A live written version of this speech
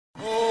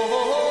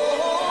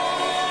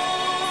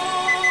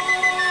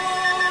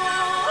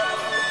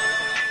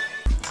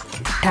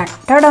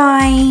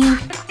டட்டடாய்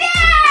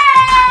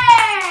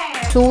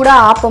சூடா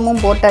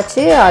ஆப்பமும்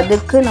போட்டாச்சு.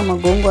 அதுக்கு நம்ம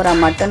கோங்கூரா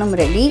மட்டனும்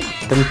ரெடி.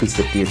 மட்டன் பீஸ்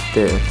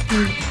எடுத்து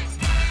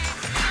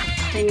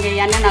இங்கே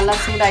எண்ணெய் நல்லா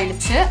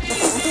சூடாயிடுச்சு.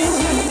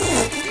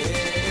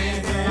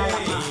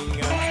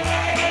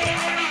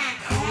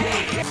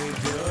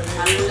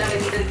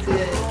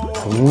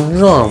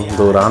 கொஞ்சம்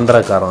இந்த ஒரு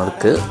ஆந்திராக்காரம்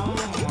இருக்கு.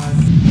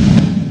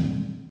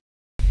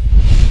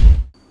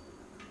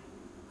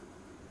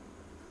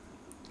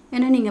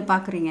 என்ன நீங்கள்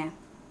பார்க்குறீங்க?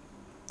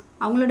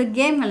 அவங்களோட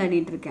கேம்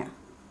விளையாடிட்டு இருக்கேன்.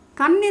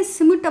 கண்ணே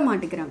சிமிட்ட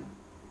மாட்டேங்கிறாங்க.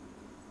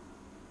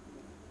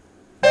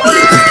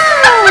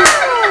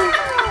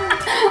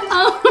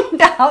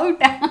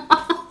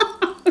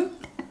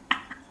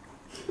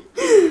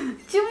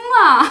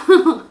 சும்மா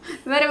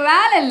வேற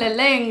வேலை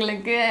இல்லைல்ல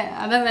எங்களுக்கு,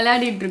 அதான்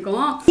விளையாடிட்டு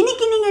இருக்கோம்.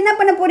 இன்னைக்கு நீங்கள் என்ன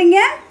பண்ண போறீங்க?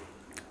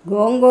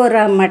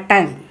 கோங்கூரா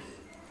மட்டன்.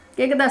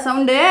 கேட்குதா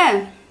சவுண்டு?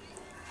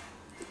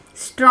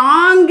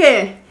 ஸ்ட்ராங்கு.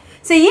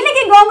 ஸோ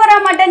இன்னைக்கு கோங்கூரா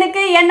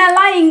மட்டனுக்கு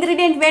என்னெல்லாம்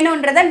இன்க்ரீடியன்ட்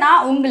வேணுன்றதை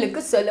நான்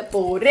உங்களுக்கு சொல்ல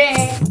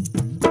போகிறேன்.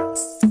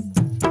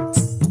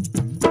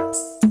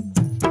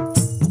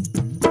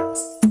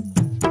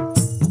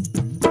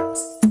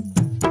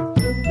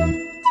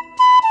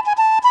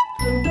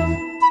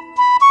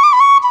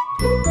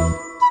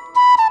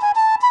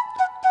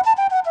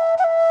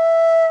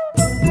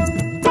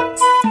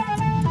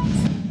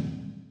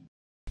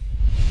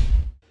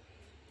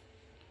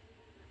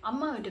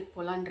 அம்மா வீட்டுக்கு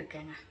போகலான்னு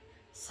இருக்கேங்க.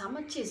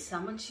 சமைச்சு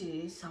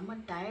செம்ம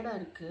டயர்டாக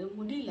இருக்குது,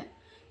 முடியல.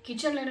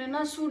 கிச்சனில்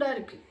என்னன்னா சூடாக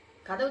இருக்குது,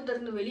 கதவு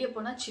திறந்து வெளியே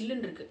போனால்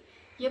சில்லுன்னு இருக்குது.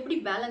 எப்படி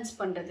பேலன்ஸ்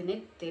பண்ணுறதுன்னே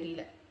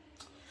தெரியல.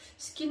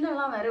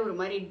 ஸ்கின்னெல்லாம் வேறு ஒரு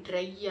மாதிரி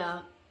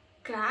ட்ரையாக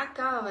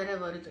கிராக்காக வேறு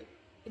வருது.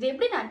 இதை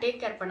எப்படி நான்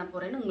டேக் கேர் பண்ண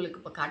போகிறேன்னு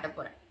உங்களுக்கு இப்போ காட்ட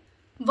போகிறேன்.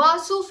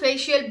 Vasu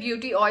facial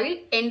beauty oil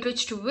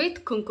enriched with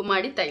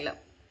குங்குமாடி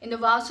தைலம். இந்த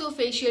வாசு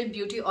ஃபேஷியல்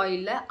பியூட்டி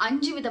ஆயிலில்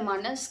 5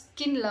 விதமான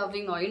ஸ்கின்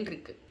லவ்விங் ஆயில்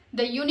இருக்குது.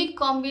 The unique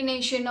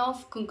combination of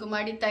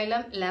Kunkumadi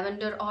Thailam,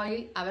 lavender oil,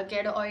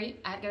 avocado oil,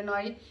 argan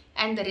oil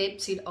and the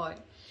rapeseed oil.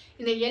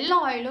 இந்த எல்லா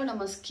ஆயிலும்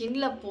நம்ம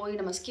ஸ்கின்ல போய்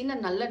நம்ம ஸ்கின்னை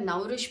நல்லா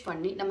நவுரிஷ்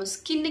பண்ணி நம்ம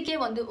ஸ்கின்னுக்கே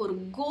வந்து ஒரு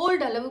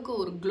கோல்டு அளவுக்கு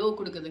ஒரு க்ளோ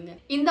கொடுக்குதுங்க.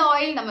 இந்த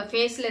ஆயில் நம்ம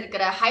ஃபேஸில்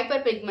இருக்கிற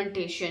hyper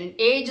pigmentation,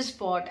 age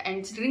spot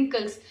and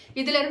wrinkles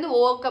இதிலிருந்து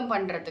ஓவர் கம்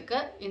பண்ணுறதுக்கு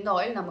இந்த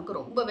ஆயில் நமக்கு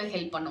ரொம்பவே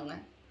ஹெல்ப் பண்ணுங்க.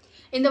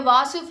 இந்த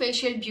Vasu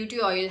facial beauty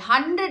oil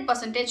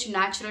 100%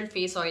 natural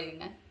face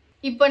ஆயிலுங்க.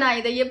 இப்போ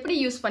நான் இதை எப்படி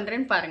யூஸ்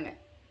பண்ணுறேன்னு பாருங்கள்.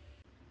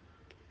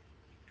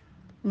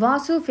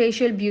 Vasu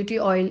facial beauty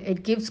oil, it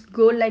gives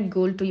gold like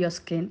gold to your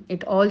skin.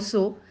 It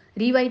also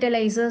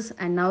revitalizes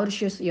and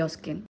nourishes your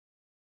skin.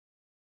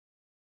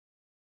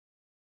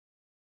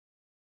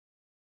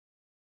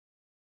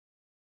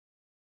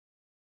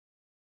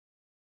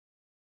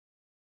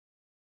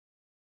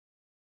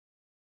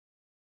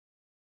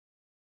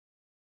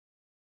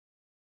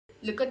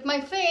 Look at my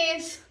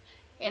face.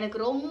 எனக்கு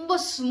ரொம்ப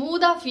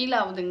ஸ்மூத்தாக ஃபீல்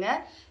ஆகுதுங்க.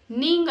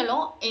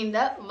 நீங்களும் இந்த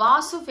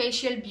வாசு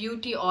ஃபேஷியல்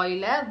பியூட்டி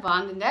ஆயிலை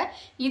வாங்குங்க.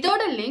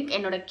 இதோட லிங்க்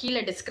என்னோட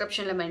கீழே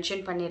டிஸ்கிரிப்ஷனில்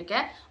மென்ஷன்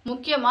பண்ணியிருக்கேன்.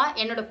 முக்கியமாக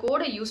என்னோட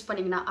கோடை யூஸ்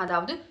பண்ணிங்கன்னா,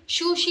 அதாவது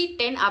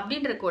SuShi10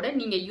 அப்படின்ற கோடை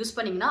நீங்கள் யூஸ்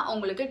பண்ணிங்கன்னா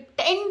உங்களுக்கு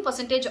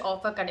 10%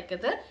 ஆஃபர்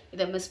கிடைக்குது.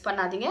 இதை மிஸ்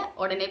பண்ணாதீங்க,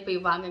 உடனே போய்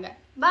வாங்குங்க.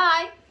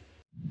 பாய்.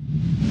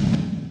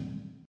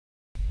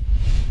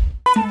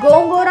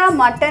 கோங்கூரா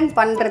மட்டன்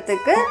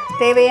பண்ணுறதுக்கு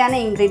தேவையான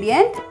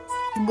இன்க்ரீடியன்ட்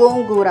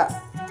கோங்கூரா,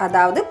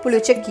 அதாவது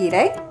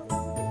புளிச்சக்கீரை,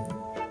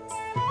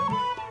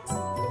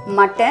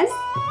 மட்டன்,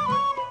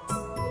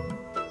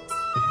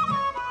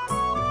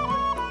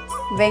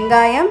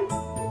 வெங்காயம்,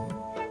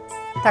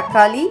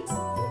 தக்காளி,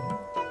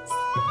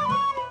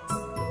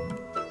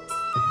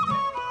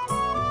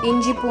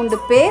 இஞ்சி பூண்டு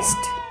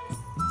பேஸ்ட்,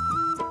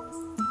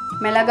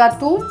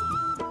 மிளகாத்தூள்,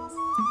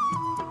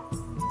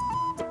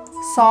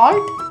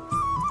 சால்ட்,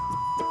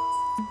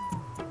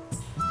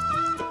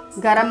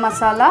 கரம்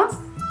மசாலா,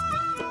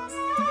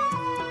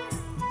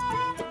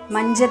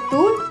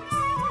 மஞ்சத்தூள்,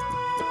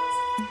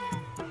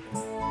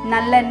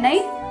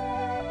 நல்லெண்ணெய்,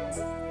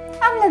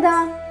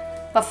 அவ்வளோதான்.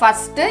 இப்போ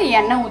ஃபஸ்ட்டு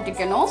எண்ணெய்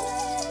ஊற்றிக்கணும்.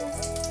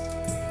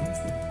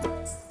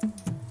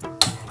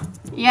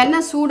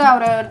 எண்ணெய்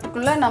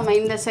சூடாகிறதுக்குள்ளே நம்ம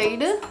இந்த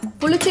சைடு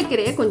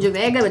புளிச்சக்கீரையை கொஞ்சம்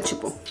வேக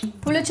வச்சுப்போம்.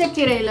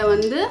 புளிச்சக்கீரையில்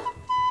வந்து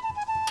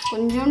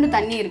கொஞ்சோண்டு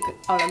தண்ணி இருக்குது,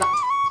 அவ்வளோதான்.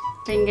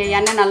 இப்போ இங்கே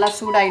எண்ணெய் நல்லா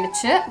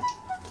சூடாயிடுச்சு.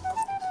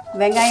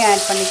 வெங்காயம்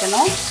ஆட்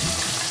பண்ணிக்கணும்,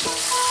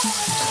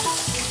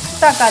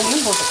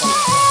 தக்காளியும் போட்டுக்கணும்.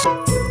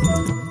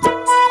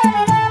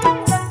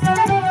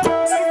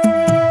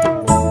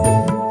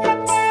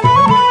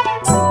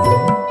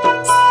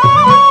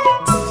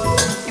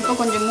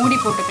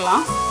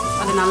 போட்டுக்கலாம்,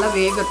 அது நல்லா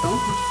வேகட்டும்.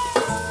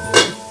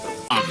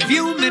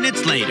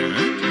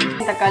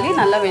 தக்காளி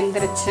நல்லா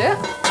வெந்துருச்சு.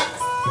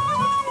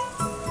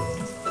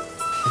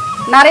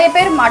 நிறைய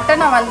பேர்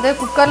மட்டனை வந்து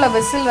குக்கரில்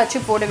விசில்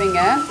வச்சு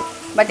போடுவீங்க.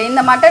 பட்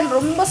இந்த மட்டன்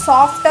ரொம்ப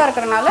சாஃப்டாக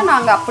இருக்கிறனால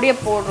நாங்கள் அப்படியே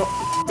போடுறோம்.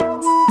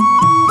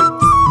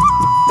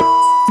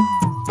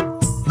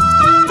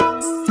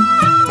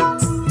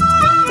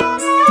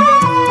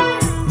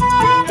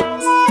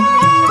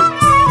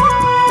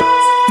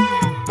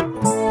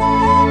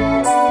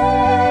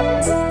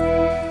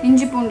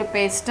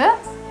 பேஸ்ட்டு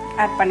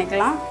ஆட்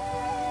பண்ணிக்கலாம்.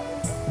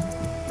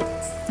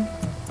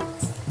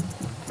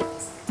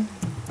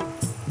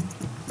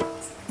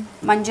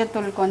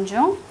 மஞ்சத்தூள்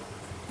கொஞ்சம்,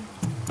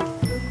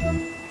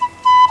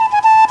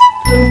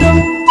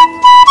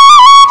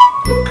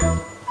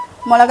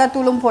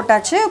 மிளகாத்தூளும்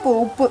போட்டாச்சு. இப்போ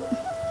உப்பு,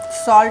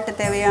 சால்ட்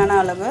தேவையான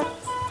அளவு.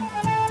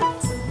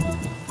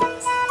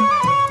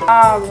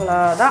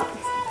 அவ்வளோதான்.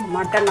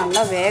 மட்டன்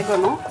நல்லா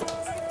வேகணும்.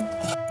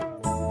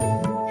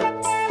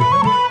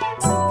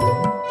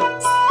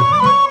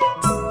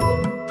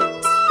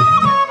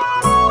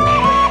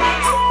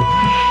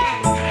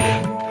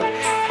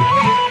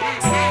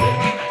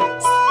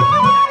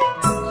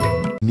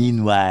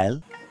 Meanwhile,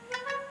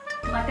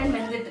 மட்டன்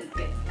வெந்துட்டு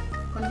இருக்கு.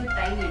 கொஞ்சம்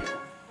டைம்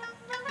எடுக்கும்.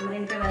 நம்ம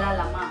 2 பேர்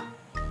விளையாடலாமா?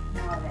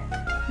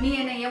 நீ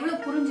என்ன எவ்வளவு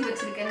புரிஞ்சு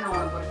வச்சிருக்கேன்னு நான்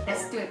உனக்கு ஒரு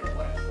டெஸ்ட் வைக்க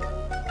போறேன்.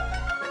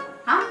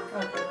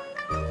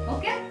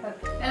 ஓகே?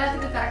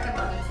 எல்லாத்துக்கும் கரெக்டா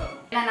பதில்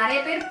சொல்லணும். நான் நிறைய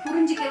பேர்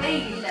புரிஞ்சிக்கவே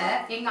இல்ல.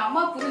 எங்க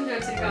அம்மா புரிஞ்சு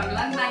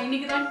வச்சிருக்காங்களா? நான்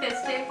இன்னைக்கு தான்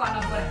டெஸ்டே பண்ண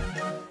போறேன்.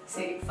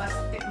 சரி,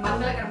 ஃபர்ஸ்ட்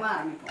மங்களகரமா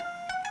ஆரம்பிப்போம்.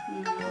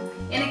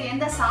 எனக்கு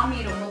எந்த சாமி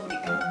ரொம்ப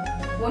பிடிக்கும்?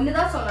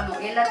 ஒண்ணுதான் சொல்லணும்.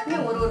 எல்லாத்துக்குமே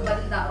ஒரு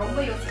பதில் தான். ரொம்ப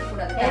யோசிக்க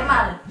கூடாது.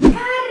 பெருமாள்.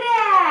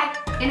 கரெக்ட்.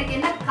 எனக்கு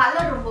என்ன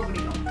கலர் ரொம்ப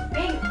பிடிக்கும்?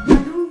 பிங்க்.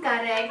 அதுவும்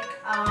கரெக்ட்.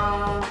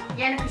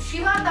 எனக்கு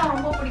சிவா தான்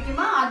ரொம்ப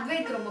பிடிக்குமா,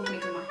 அத்வைத் ரொம்ப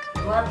பிடிக்குமா?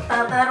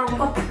 தான்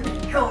ரொம்ப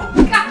பிடிக்கும்.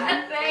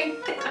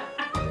 கரெக்ட்.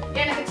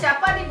 எனக்கு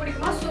சப்பாத்தி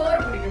பிடிக்குமா, சோறு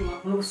பிடிக்குமா?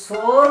 உங்களுக்கு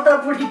சோறு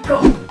தான்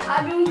பிடிக்கும்.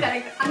 அதுவும்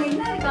கரெக்ட். அங்க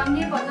என்ன இருக்கு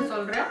அங்கேயே பார்த்து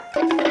சொல்றேன்.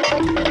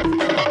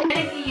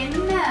 எனக்கு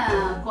என்ன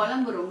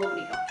குழம்பு ரொம்ப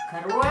பிடிக்கும்?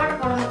 கருவாடு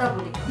குழம்பு தான்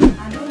பிடிக்கும்.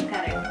 அதுவும்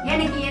கரெக்ட்.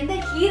 எனக்கு எந்த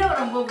ஹீரோ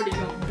ரொம்ப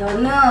பிடிக்கும்?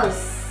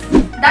 தனுஷ்.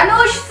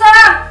 தனுஷ்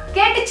சார்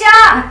கேட்டுச்சா?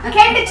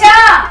 கேட்டுச்சா?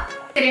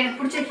 சரி, எனக்கு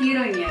பிடிச்ச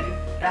ஹீரோயின் யாரு?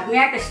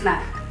 ரம்யா கிருஷ்ணா.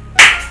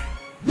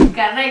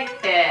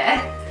 கரெக்ட்.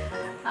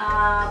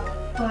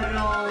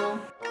 அப்புறம்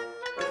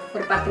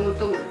ஒரு 10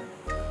 முத்தம்.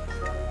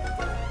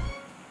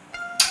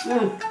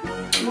 3,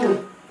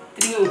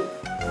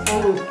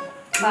 4,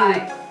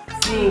 5,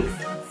 6,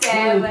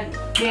 7,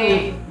 8,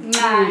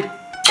 9,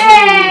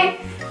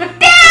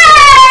 10.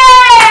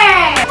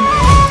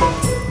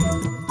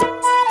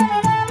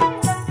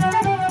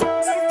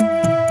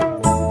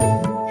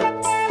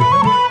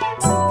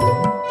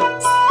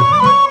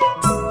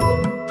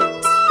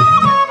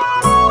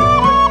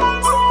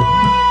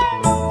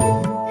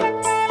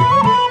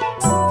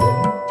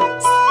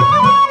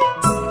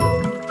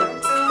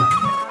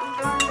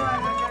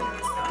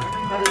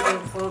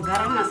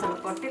 கரம் மசாலா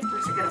போட்டு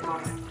புளிச்சக்கரை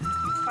போடுறேன்.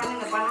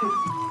 பண்ணுங்க.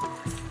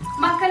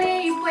 மக்களே,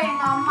 இப்போ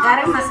எங்க அம்மா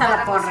கரம் மசாலா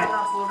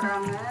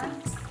போடுறாங்க.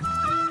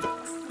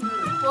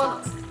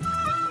 போதும்.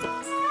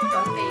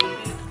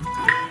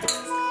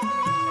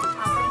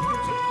 அப்புறம்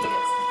புளிச்சக்கீரை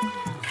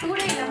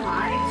சூடையில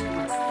மாறிடுச்சு.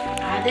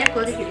 அதே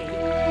கொதிக்கிறேன்.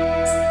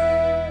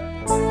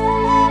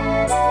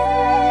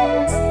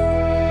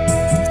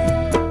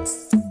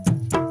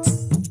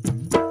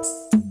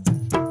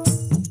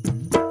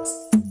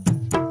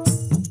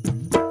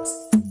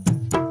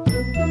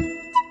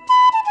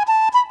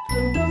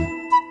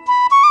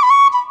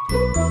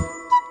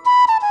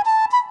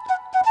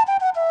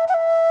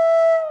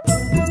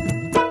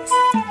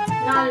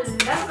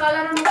 நல்லா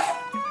கலரணும்.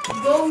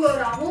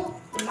 கோங்கூராவும்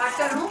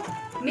மட்டனும்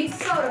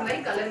மிக்ஸ் ஆகிற மாதிரி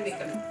கலர்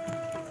வைக்கணும்.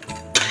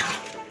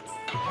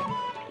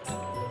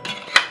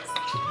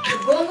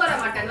 கோங்கூரா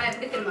மட்டன்லாம்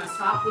எப்படி தெரியுமா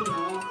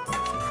சாப்பிடணும்?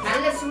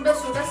 நல்ல சுட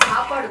சுட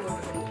சாப்பாடு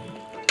போட்டுக்கணும்.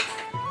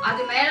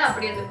 அது மேல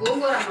அப்படி அந்த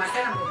கோங்கூரா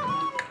மட்டனை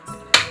போட்டுக்கணும்.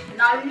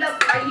 நல்லா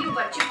கையை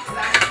வச்சு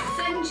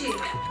செஞ்சு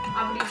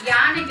அப்படி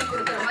யானைக்கு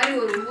கொடுக்குற மாதிரி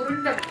ஒரு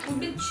உருண்டை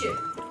பிடிச்சு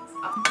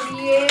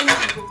அப்படியே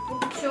நமக்கு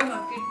பிடிச்சவங்க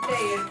கிட்ட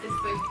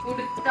எடுத்துட்டு போய்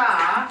கொடுத்தா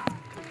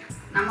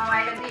நம்ம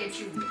வாயில இருந்து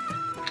எச்சி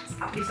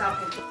அப்படி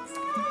சாப்பிடுவோம்.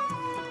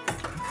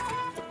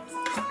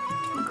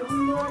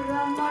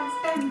 கோங்கூரா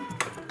மட்டன்.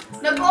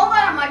 இந்த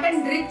கோங்கூரா மட்டன்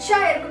ரிச்சா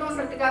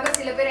இருக்கணும்ன்றதுக்காக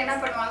சில பேர் என்ன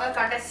பண்ணுவாங்க,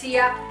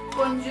 கடைசியா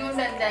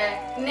கொஞ்சம் அந்த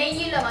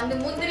நெய்யில வந்து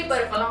முந்திரி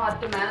பருப்பெல்லாம்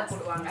வறுத்து மேல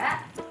போடுவாங்க.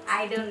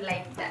 I don't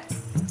like that.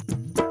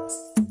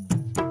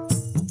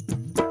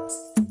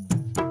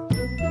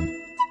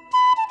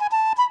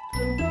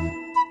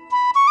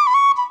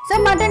 So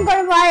mutton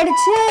குழம்பு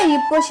ஆயிடுச்சு.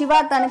 இப்போ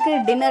சிவாத்தானுக்கு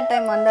டின்னர்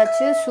டைம்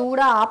வந்தாச்சு.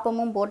 சூடாக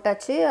ஆப்பமும்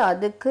போட்டாச்சு.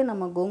 அதுக்கு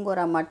நம்ம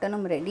கோங்கூரா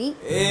மட்டனும் ரெடி.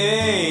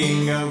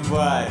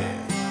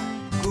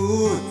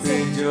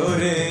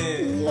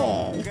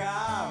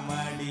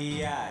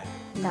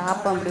 இந்த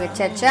ஆப்பம் அப்படி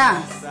வச்சாச்சா?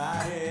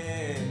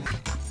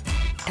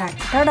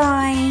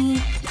 டட்டடாய்.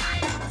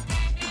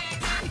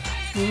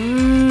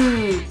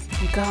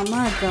 கம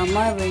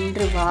கம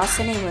வென்று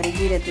வாசனை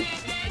வருகிறது.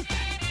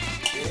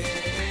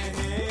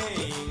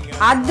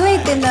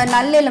 அத்வைத் இந்த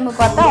நல்ல எலும்பு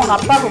பார்த்தா அவங்க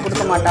அப்பாவுக்கு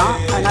கொடுக்க மாட்டான்.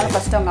 அதனால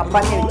ஃபர்ஸ்ட் அவங்க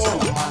அப்பாக்கே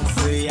வச்சிருக்கோம்.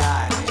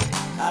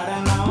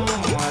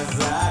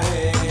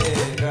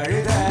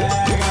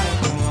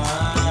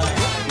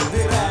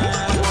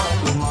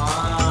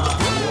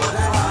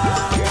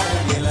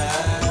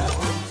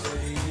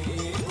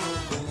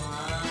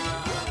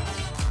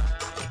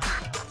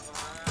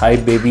 Hi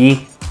baby.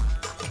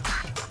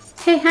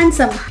 Hey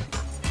handsome.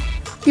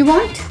 You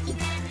want?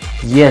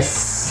 Yes.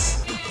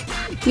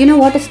 You know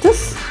what is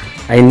this?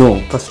 I know.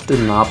 First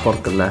நாப்பம்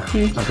இருக்குல்ல,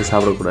 அது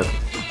சாப்பிடக்கூடாது.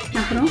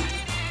 அப்புறம்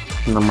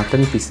இந்த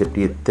மட்டன் பீஸ்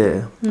எப்படி எடுத்து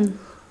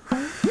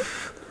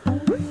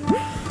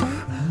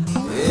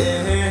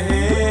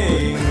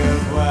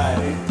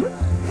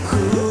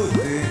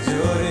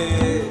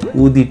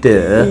ஊதிட்டு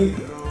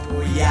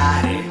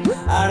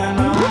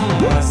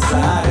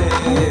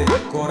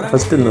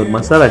ஃபஸ்ட்டு இந்த ஒரு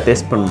மசாலா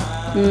டேஸ்ட்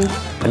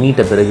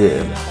பண்ணிட்ட பிறகு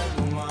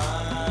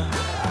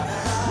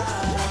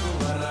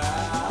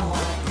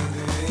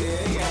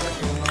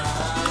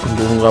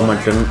கோங்கா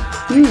மட்டன்,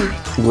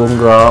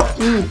 கோங்கா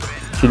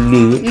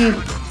சில்லி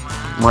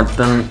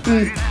மட்டன்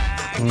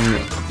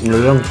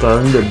இதெல்லாம்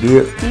கலந்து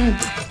அப்படியே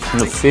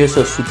இந்த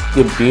ஃபேஸை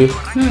சுற்றி அப்படியே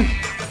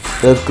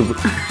இருக்குது.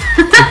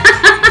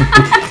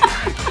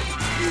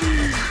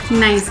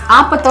 நைஸ்.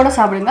 ஆப்பத்தோட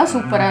சாப்பிடுங்க,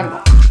 சூப்பரா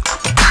இருக்கும்.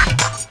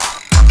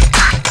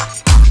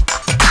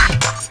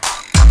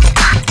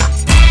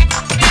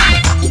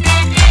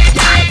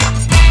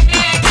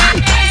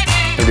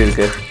 எப்படி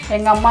இருக்கு?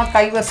 எங்க அம்மா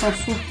கைவசம்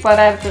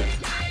சூப்பரா இருக்கு.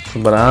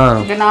 சூப்பரா?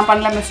 இது நான்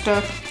பண்ணல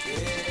மிஸ்டர்.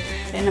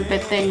 என்ன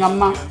பெத்த எங்க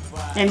அம்மா,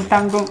 என்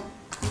தங்கம்,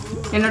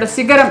 என்னோட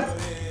சிகரம்.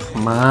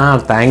 அம்மா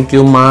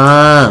தேங்க்யூம்மா.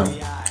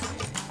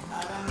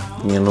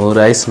 நீங்கள்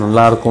 100 ஐஸ்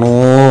நல்லா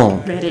இருக்கணும்.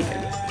 Very good.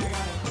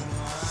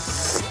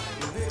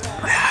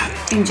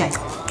 என்ஜாய்.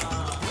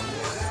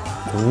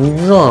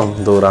 கொஞ்சம்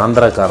இந்த ஒரு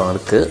ஆந்திராக்காரம்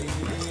இருக்குது,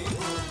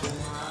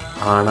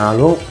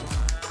 ஆனாலும்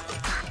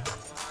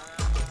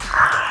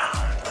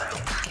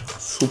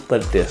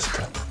சூப்பர் டேஸ்ட்.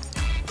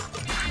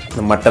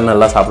 இந்த மட்டன்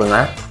நல்லா சாப்பிடுங்க.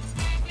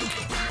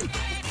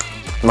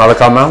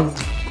 மறக்காம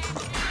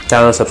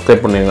சேனல்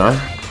சப்ஸ்கிரைப் பண்ணுங்க.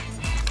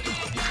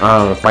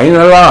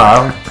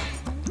 ஃபைனலாக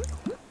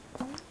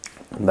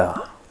இந்த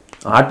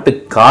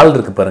ஆட்டுக்கால்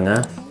இருக்குது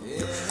பாருங்கள்,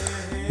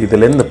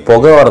 இதுலேருந்து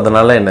புகை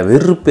வர்றதுனால என்னை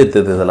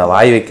வெறுப்பேற்றுது. இதில்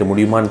வாய் வைக்க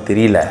முடியுமான்னு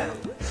தெரியல.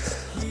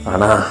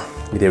 ஆனால்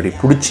இதை இப்படி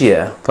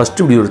பிடிச்சிய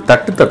ஃபஸ்ட்டு இப்படி ஒரு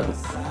தட்டு தட்டும்.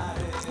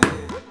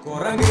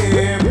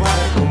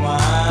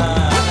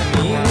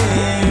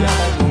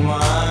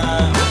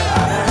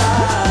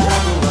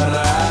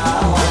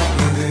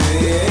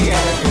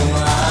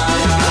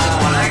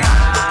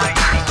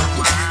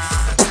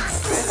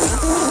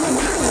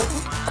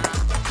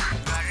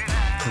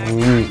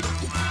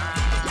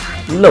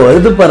 இல்லை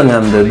வருது பாருங்க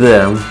அந்த இது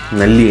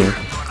நல்லி.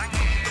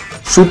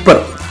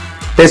 சூப்பர்.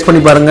 டேஸ்ட்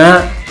பண்ணி பாருங்க.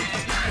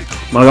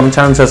 மறக்காம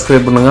சேனல்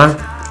சப்ஸ்கிரைப் பண்ணுங்க.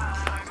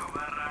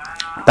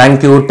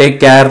 தேங்க்யூ. Take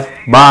care.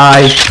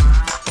 பாய்.